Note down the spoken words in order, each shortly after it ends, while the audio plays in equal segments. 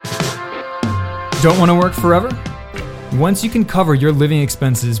Don't want to work forever? Once you can cover your living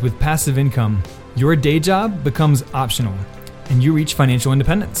expenses with passive income, your day job becomes optional and you reach financial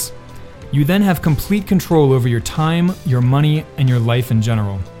independence. You then have complete control over your time, your money, and your life in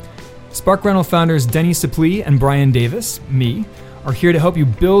general. Spark Rental founders Denny Suplee and Brian Davis, me, are here to help you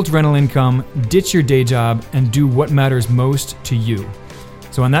build rental income, ditch your day job, and do what matters most to you.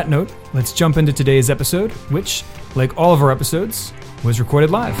 So on that note, let's jump into today's episode, which, like all of our episodes, was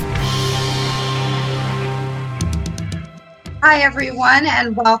recorded live. Hi, everyone,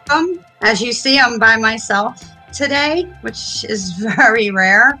 and welcome. As you see, I'm by myself today, which is very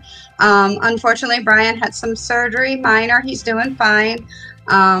rare. Unfortunately, Brian had some surgery, minor. He's doing fine,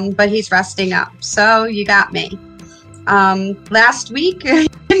 but he's resting up. So you got me. Last week, you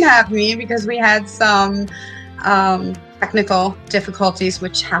didn't have me because we had some technical difficulties,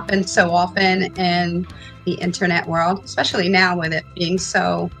 which happen so often in the internet world, especially now with it being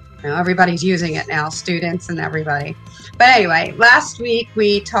so, everybody's using it now, students and everybody. But anyway, last week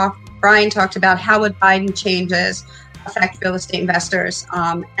Brian talked about how would Biden changes affect real estate investors.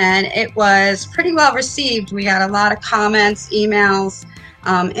 And it was pretty well received. We got a lot of comments, emails,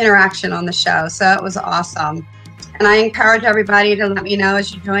 interaction on the show. So it was awesome. And I encourage everybody to let me know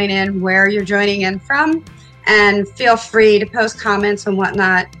as you join in where you're joining in from. And feel free to post comments and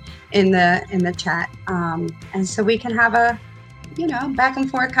whatnot in the chat. And so we can have a, back and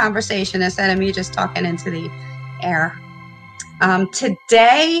forth conversation instead of me just talking into the air.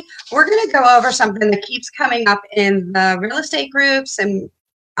 Today, we're going to go over something that keeps coming up in the real estate groups, and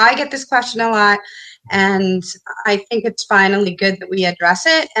I get this question a lot, and I think it's finally good that we address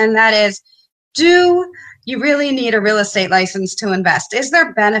it, and that is, do you really need a real estate license to invest? Is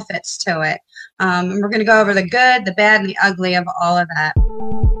there benefits to it? And we're going to go over the good, the bad, and the ugly of all of that.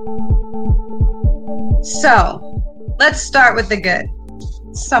 So, let's start with the good,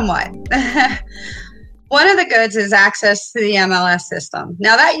 somewhat. One of the goods is access to the MLS system.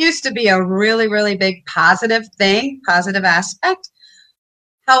 Now, that used to be a really, really big positive thing, positive aspect.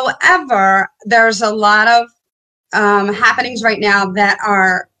 However, there's a lot of happenings right now that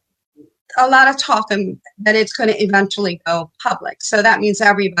are a lot of talk that it's going to eventually go public. So that means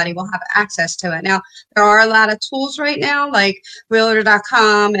everybody will have access to it. Now, there are a lot of tools right now, like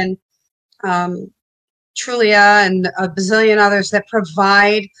Realtor.com and Trulia and a bazillion others that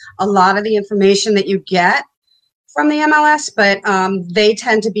provide a lot of the information that you get from the MLS, but they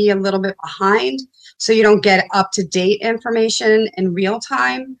tend to be a little bit behind, so you don't get up-to-date information in real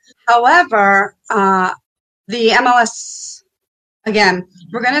time. However, the MLS, again,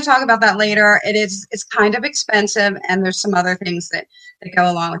 we're going to talk about that later. It's kind of expensive, and there's some other things that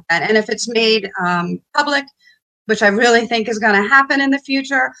go along with that. And if it's made public, which I really think is going to happen in the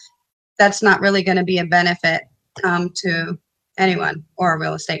future, that's not really going to be a benefit to anyone or a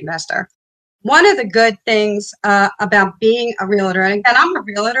real estate investor. One of the good things about being a realtor, and again, I'm a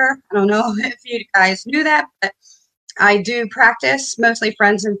realtor. I don't know if you guys knew that, but I do practice, mostly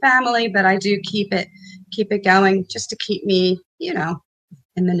friends and family, but I do keep it going just to keep me, in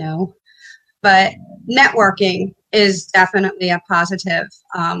the know. But networking is definitely a positive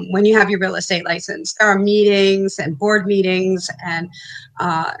when you have your real estate license. There are meetings and board meetings and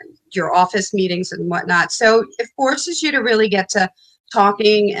your office meetings and whatnot. So it forces you to really get to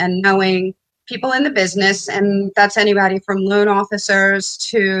talking and knowing people in the business. And that's anybody from loan officers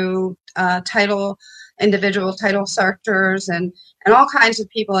to individual title searchers and all kinds of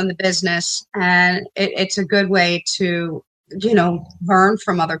people in the business. And it's a good way to, learn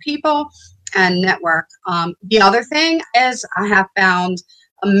from other people and network. The other thing is I have found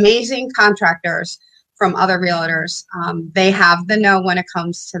amazing contractors from other realtors. They have the know when it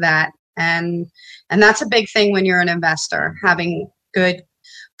comes to that. And that's a big thing when you're an investor, having good,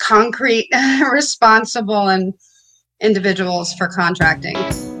 concrete, responsible and individuals for contracting.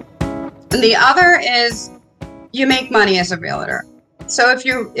 And the other is you make money as a realtor. So if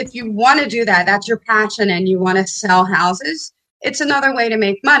you want to do that, that's your passion and you want to sell houses, it's another way to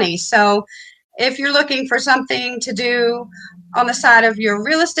make money. So if you're looking for something to do on the side of your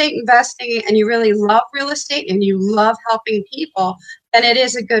real estate investing and you really love real estate and you love helping people, then it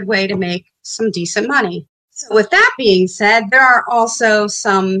is a good way to make some decent money. So with that being said, there are also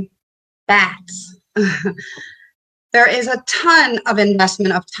some bads. There is a ton of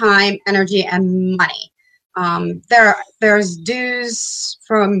investment of time, energy, and money. There's dues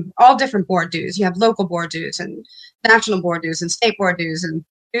from all different board dues. You have local board dues and national board dues and state board dues and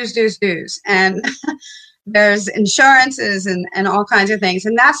dues. And there's insurances and all kinds of things.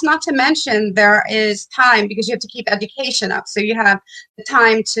 And that's not to mention there is time because you have to keep education up. So you have the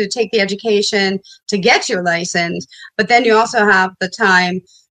time to take the education to get your license, but then you also have the time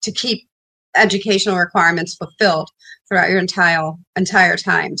to keep educational requirements fulfilled throughout your entire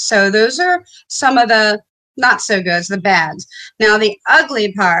time. So those are some of the not so goods, the bads. Now, the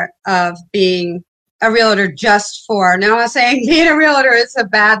ugly part of being a realtor now I'm not saying being a realtor is a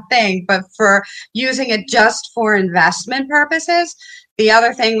bad thing, but for using it just for investment purposes, the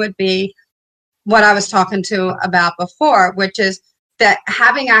other thing would be what I was talking about before, which is that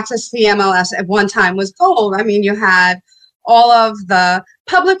having access to the MLS at one time was gold. I mean, you had all of the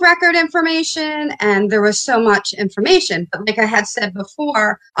public record information, and there was so much information. But like I had said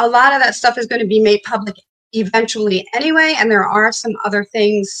before, a lot of that stuff is going to be made public eventually anyway, and there are some other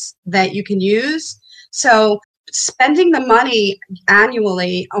things that you can use. So spending the money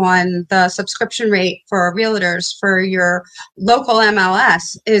annually on the subscription rate for realtors for your local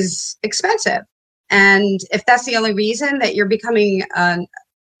MLS is expensive. And if that's the only reason that you're becoming a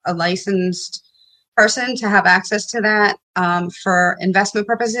licensed person to have access to that for investment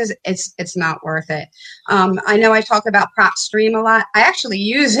purposes, it's not worth it. I know I talk about PropStream a lot. I actually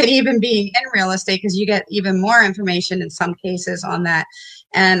use it even being in real estate because you get even more information in some cases on that.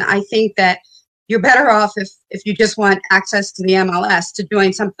 And I think that you're better off if you just want access to the MLS to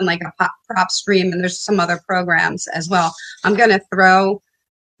doing something like a PropStream, and there's some other programs as well. I'm going to throw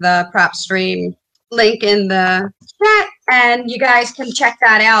the PropStream link in the chat, and you guys can check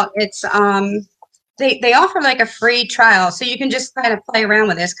that out. It's they offer like a free trial, so you can just kind of play around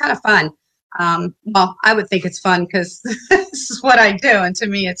with it. It's kind of fun. Well, I would think it's fun because this is what I do, and to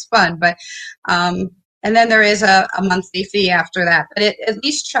me it's fun. But and then there is a monthly fee after that. But at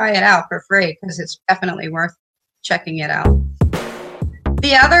least try it out for free because it's definitely worth checking it out.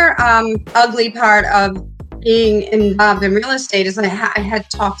 The other ugly part of being involved in real estate is, I had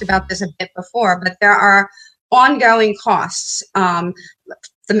talked about this a bit before, but there are ongoing costs,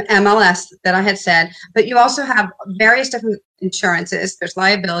 the MLS that I had said, but you also have various different insurances. There's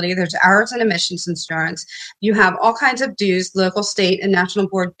liability, there's errors and emissions insurance. You have all kinds of dues, local, state, and national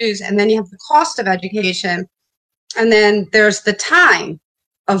board dues, and then you have the cost of education, and then there's the time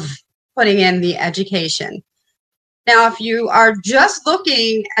of putting in the education. Now, if you are just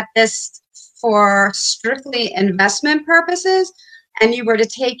looking at this for strictly investment purposes, and you were to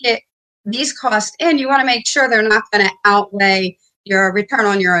take these costs in, you want to make sure they're not going to outweigh your return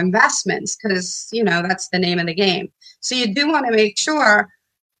on your investments, because that's the name of the game. So you do want to make sure,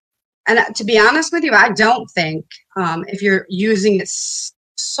 and to be honest with you, I don't think if you're using it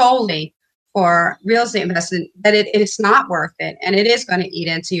solely for real estate investment that it's not worth it, and it is going to eat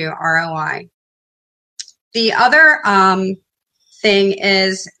into your ROI. The other thing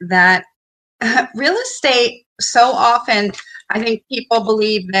is that real estate, so often I think people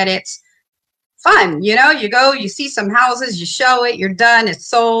believe that it's fun. You go, you see some houses, you show it, you're done, it's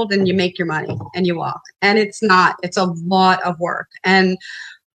sold, and you make your money and you walk. And it's not. It's a lot of work. And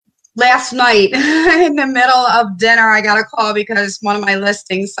last night in the middle of dinner, I got a call because one of my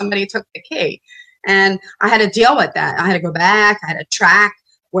listings, somebody took the key. And I had to deal with that. I had to go back. I had to track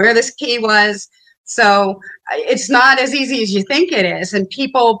where this key was. So it's not as easy as you think it is. And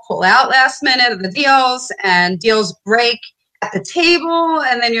people pull out last minute of the deals, and deals break at the table,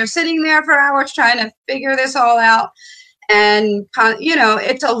 and then you're sitting there for hours trying to figure this all out. And,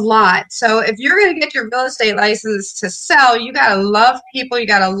 it's a lot. So if you're going to get your real estate license to sell, you got to love people. You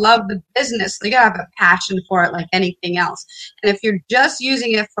got to love the business. You got to have a passion for it like anything else. And if you're just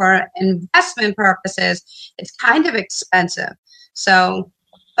using it for investment purposes, it's kind of expensive. So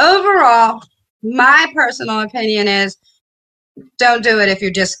overall, my personal opinion is don't do it if you're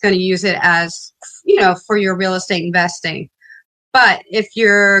just going to use it as, for your real estate investing. But if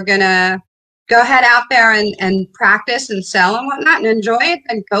you're going to go ahead out there and practice and sell and whatnot and enjoy it,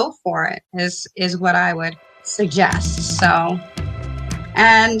 then go for it is what I would suggest. So,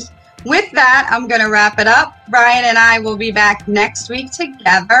 and with that, I'm going to wrap it up. Brian and I will be back next week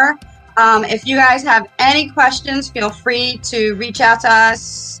together. If you guys have any questions, feel free to reach out to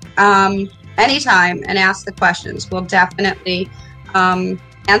us anytime and ask the questions. We'll definitely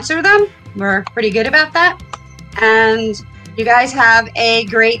answer them. We're pretty good about that. And you guys have a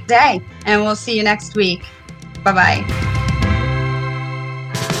great day, and we'll see you next week. Bye-bye.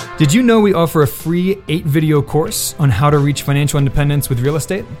 Did you know we offer a free 8-video course on how to reach financial independence with real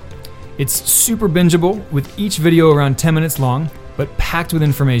estate? It's super bingeable, with each video around 10 minutes long, but packed with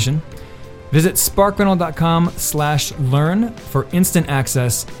information. Visit sparkrental.com/learn for instant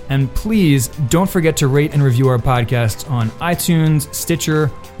access, and please don't forget to rate and review our podcast on iTunes, Stitcher,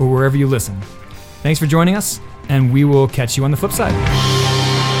 or wherever you listen. Thanks for joining us, and we will catch you on the flip side.